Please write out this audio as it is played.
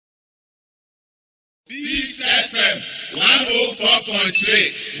Peace FM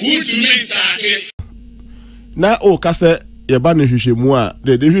 104.3. Good to meet you. Na o kase yeba ne hwehwemu a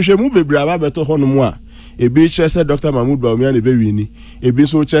de hwehwemu bebre aba beto ho no mu a ebi kyerese Dr. Mahmoud Bawumia ne bewini ebi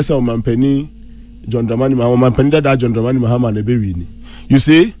so kyerese omampani John Dramani Mahama omampani dada John Dramani Mahama ne bewini. You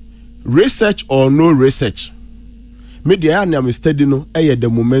see, research or no research, media na me study no the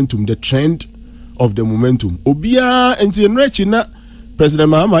momentum, the trend of the momentum. Obia enti enrechi na President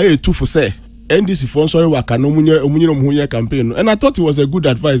Mahama too for say NDC for sorry waka no munye campaign. And I thought it was a good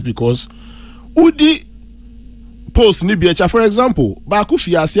advice because Udi post ni BHA, for example, Baku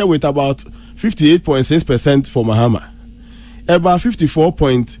Fiasia with about 58.6% for Mahama, about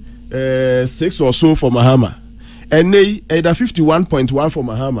 54.6 or so for Mahama, and they either 51.1 for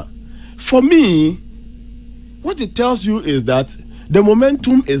Mahama. For me, what it tells you is that the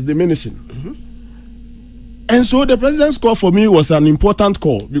momentum is diminishing. And so the president's call for me was an important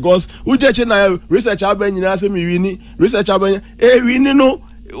call because research have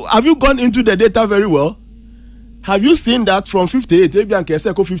you gone into the data very well? Have you seen that from 58,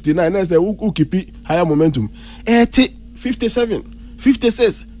 59, and who keep higher momentum? 57,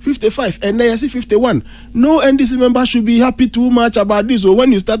 56, 55, and now I see 51. No NDC member should be happy too much about this. Or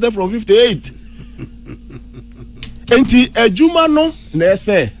when you started from 58,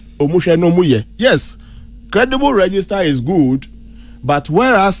 yes, credible register is good, but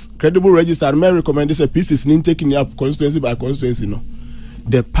whereas credible register may recommend this a piece is taken up constituency by constituency, no.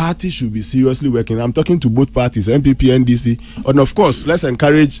 The party should be seriously working. I'm talking to both parties, MPP, NDC, and of course, let's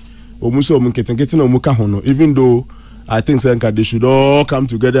encourage even though I think they should all come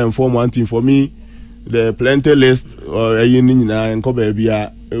together and form one team. For me, the plenty list or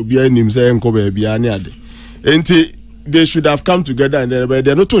they should have come together and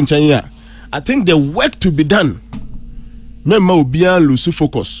they're not on China. I think the work to be done, lose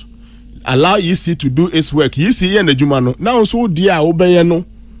focus. Allow EC to do its work. EC and the Jumano. Now so dear obeyano.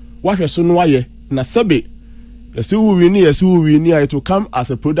 What was so no ye na sebe. We need to come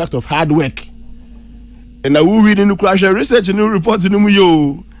as a product of hard work. And now we reading the crash research and report in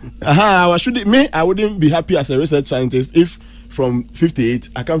yo. I wouldn't be happy as a research scientist if from 58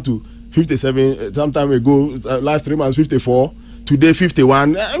 I come to 57 some time ago, last 3 months 54, today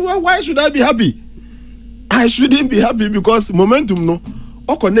 51. Why should I be happy? I shouldn't be happy because momentum no.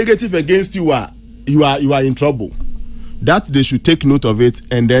 Negative against you are in trouble. That they should take note of it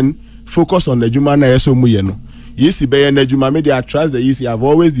and then focus on the Juma na yeso muyeno. Yisi be na Juma media trust the EC. I've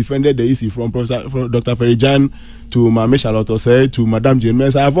always defended the EC from Dr. Ferijan to Mame Charlotte Osei to Madam Jane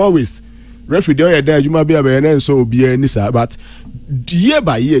Mensah. I've always referee there Juma be and so be nisa. But year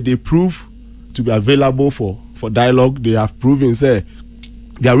by year they prove to be available for dialogue. They have proven say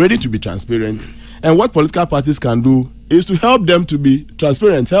they are ready to be transparent. And what political parties can do is to help them to be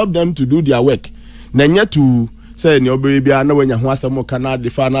transparent, help them to do their work. Nanya to say in your baby, I know when you want some cannot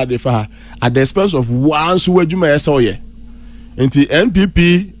defer at the expense of one who you may saw ye. Into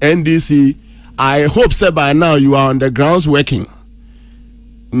NPP, NDC, I hope say by now you are on the grounds working.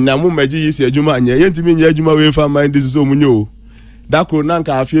 Namu meji is a juma and yentimi yajuma way from my this so munyo. That could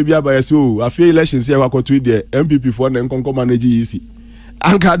nanka a few by so a few elections here wako tweet the MPP for them come manage easy.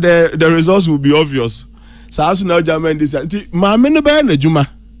 Anka the results will be obvious. So as now German this ma me no be na juma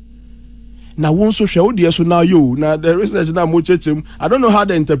na won so hwe wo so now you na the research na mo chechem. I don't know how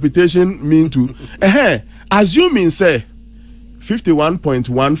the interpretation mean to assuming say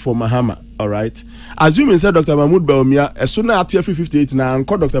 51.1 for Mahama, all right, assuming say Dr. Mahmoud Bawumia so na at 58 na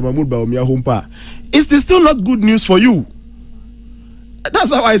anko Dr. Mahmoud Bawumia home pa, is this still not good news for you?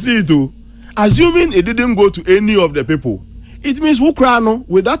 That's how I see it too. Assuming it didn't go to any of the people, it means Ukraino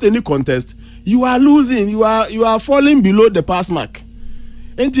without any contest you are losing, you are falling below the pass mark.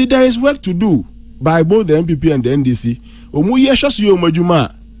 Until there is work to do by both the MPP and the NDC.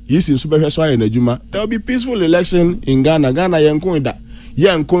 There will be peaceful election in Ghana. Ghana yankonda.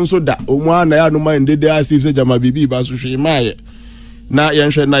 Yankonso da. Omwana ya numa ndede asifse jama bibi basushima. Na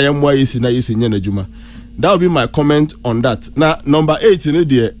yanshe na yamwa isi na isi nyene juma. That will be my comment on that. Now number 8 in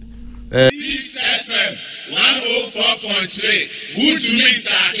the Peace FM 104.3. Good to meet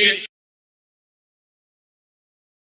you.